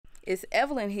It's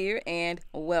Evelyn here, and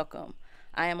welcome.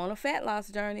 I am on a fat loss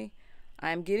journey.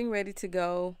 I am getting ready to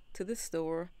go to the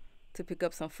store to pick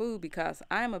up some food because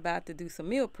I'm about to do some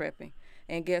meal prepping.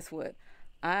 And guess what?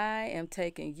 I am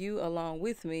taking you along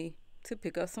with me to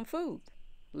pick up some food.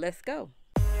 Let's go.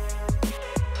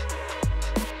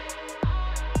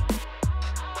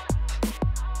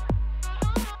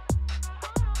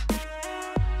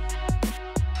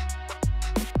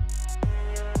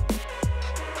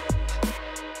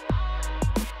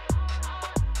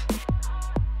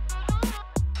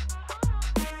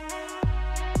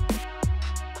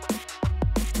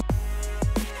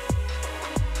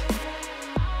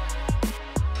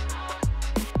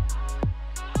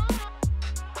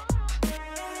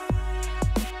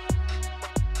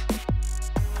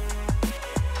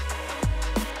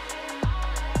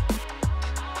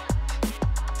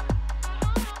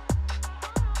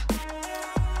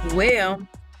 Well,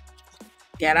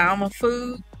 got all my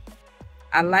food.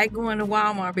 I like going to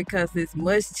Walmart because it's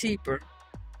much cheaper.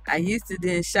 I used to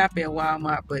didn't shop at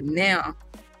Walmart, but now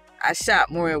I shop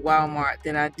more at Walmart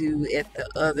than I do at the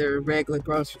other regular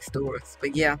grocery stores.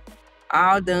 But yeah,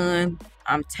 all done.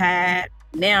 I'm tired.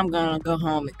 Now I'm gonna go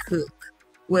home and cook.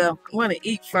 Well, I want to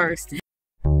eat first.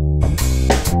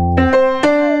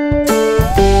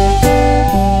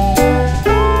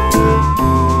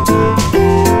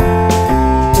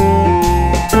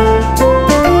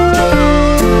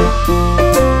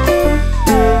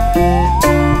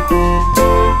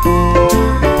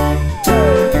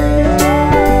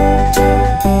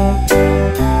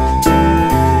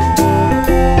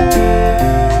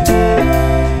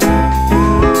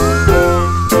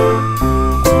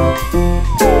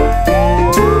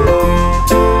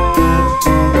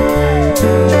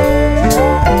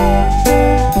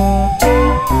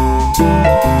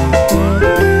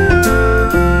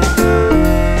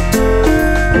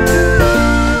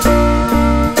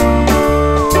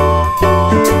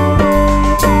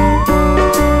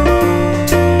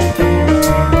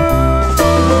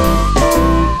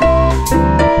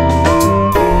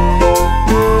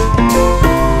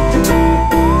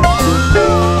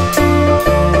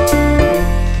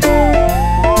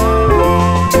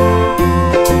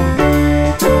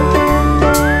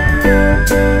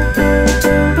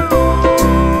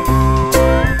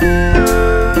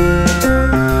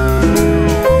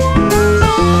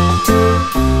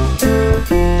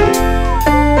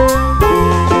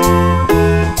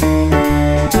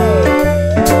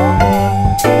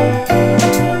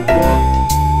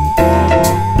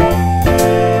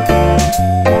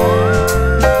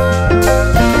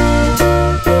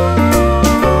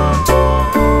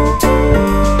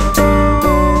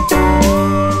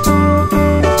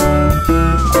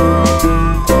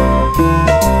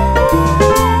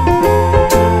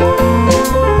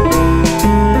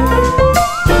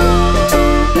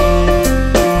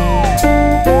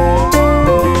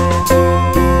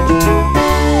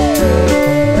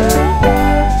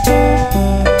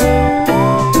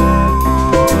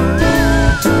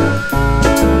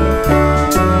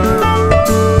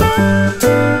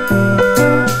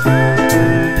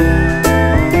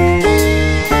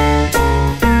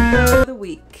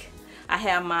 I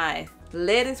have my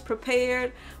lettuce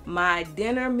prepared, my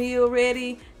dinner meal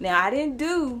ready. Now I didn't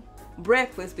do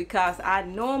breakfast because I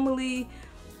normally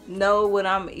know what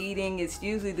I'm eating. It's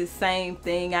usually the same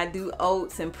thing. I do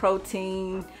oats and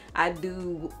protein, I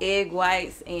do egg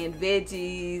whites and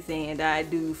veggies, and I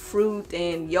do fruit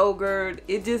and yogurt.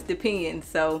 It just depends.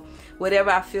 So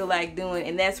whatever I feel like doing,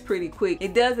 and that's pretty quick.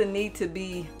 It doesn't need to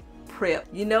be prep.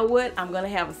 You know what? I'm gonna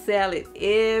have a salad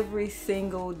every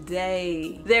single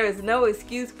day. There is no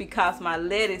excuse because my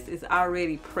lettuce is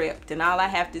already prepped and all I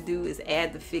have to do is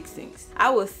add the fixings.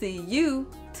 I will see you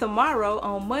tomorrow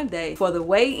on Monday for the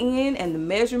weigh-in and the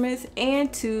measurements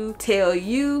and to tell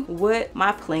you what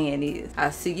my plan is.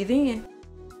 I'll see you then.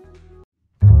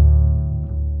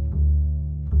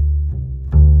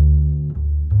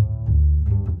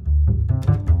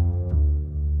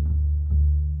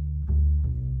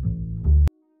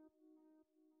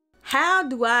 How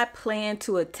do I plan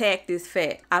to attack this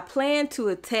fat? I plan to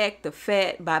attack the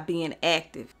fat by being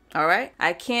active. All right?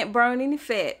 I can't burn any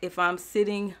fat if I'm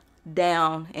sitting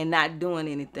down and not doing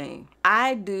anything.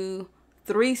 I do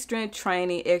 3 strength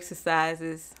training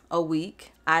exercises a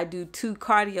week. I do 2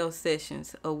 cardio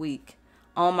sessions a week.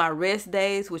 On my rest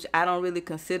days, which I don't really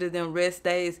consider them rest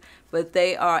days, but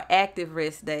they are active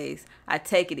rest days, I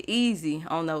take it easy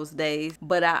on those days,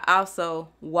 but I also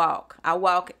walk. I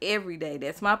walk every day.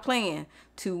 That's my plan,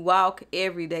 to walk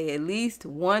every day, at least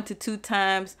 1 to 2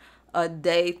 times a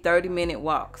day, 30-minute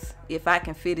walks, if I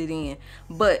can fit it in.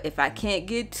 But if I can't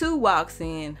get 2 walks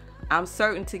in, I'm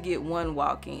certain to get 1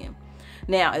 walk in.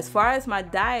 Now, as far as my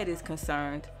diet is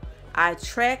concerned, I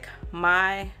track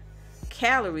my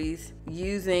calories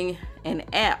using an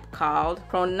app called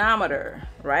Cronometer,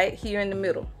 right here in the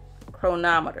middle.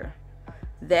 Cronometer.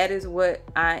 That is what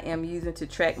I am using to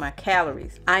track my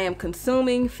calories. I am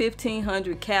consuming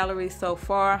 1,500 calories so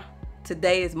far.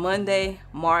 Today is Monday,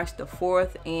 March the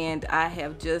 4th, and I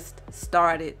have just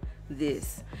started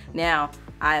this. Now,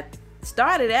 I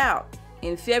started out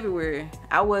in February.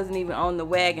 I wasn't even on the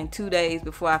wagon 2 days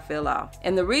before I fell off.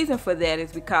 And the reason for that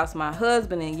is because my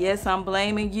husband, and yes, I'm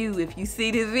blaming you if you see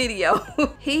this video,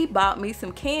 he bought me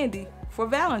some candy for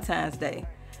Valentine's Day.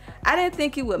 I didn't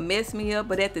think it would mess me up,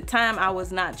 but at the time I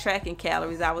was not tracking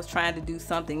calories. I was trying to do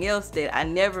something else that I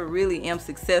never really am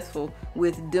successful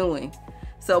with doing.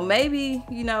 So maybe,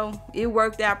 you know, it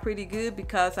worked out pretty good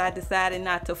because I decided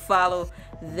not to follow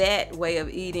that way of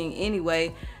eating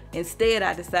anyway. Instead,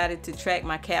 I decided to track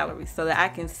my calories so that I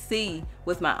can see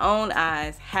with my own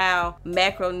eyes how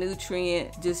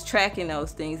macronutrient, just tracking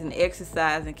those things and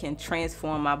exercising can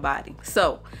transform my body.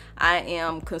 So I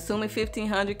am consuming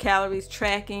 1,500 calories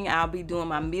tracking. I'll be doing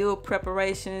my meal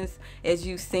preparations as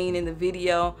you've seen in the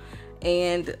video.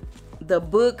 And the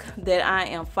book that I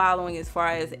am following as far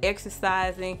as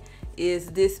exercising is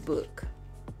this book,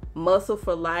 Muscle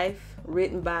for Life,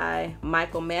 written by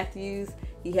Michael Matthews.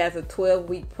 He has a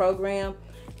 12-week program,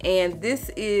 and this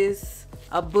is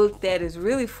a book that is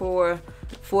really for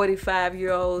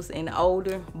 45-year-olds and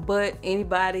older, but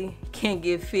anybody can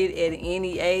get fit at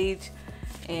any age,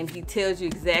 and he tells you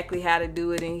exactly how to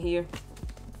do it in here.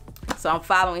 So I'm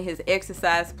following his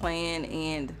exercise plan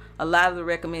and a lot of the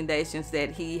recommendations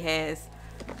that he has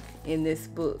in this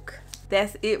book.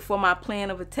 That's it for my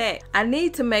plan of attack. I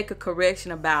need to make a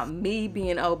correction about me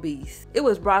being obese. It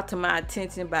was brought to my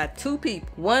attention by 2 people.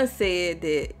 One said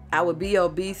that I would be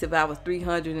obese if I was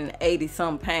 380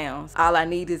 some pounds. All I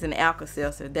need is an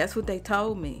Alka-Seltzer. That's what they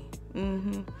told me.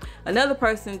 Another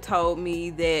person told me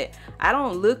that I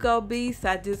don't look obese,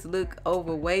 I just look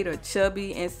overweight or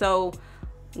chubby. And so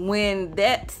when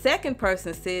that second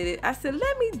person said it, I said,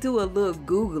 let me do a little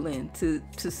Googling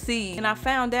to see. And I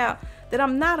found out that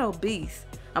I'm not obese.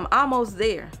 I'm almost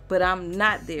there, but I'm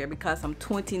not there because I'm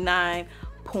 29.3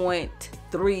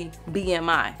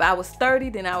 BMI. If I was 30,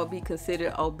 then I would be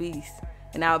considered obese,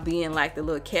 and I would be in like the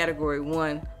little category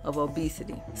 1 of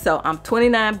obesity. So I'm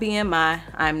 29 BMI.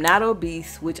 I'm not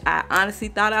obese, which I honestly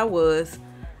thought I was.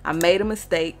 I made a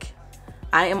mistake.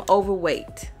 I am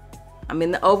overweight. I'm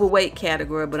in the overweight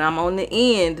category, but I'm on the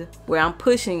end where I'm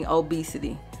pushing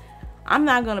obesity. I'm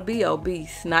not gonna be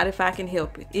obese, not if I can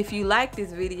help it. If you like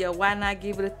this video, why not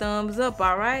give it a thumbs up,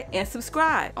 all right? And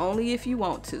subscribe, only if you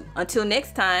want to. Until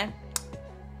next time,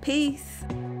 peace.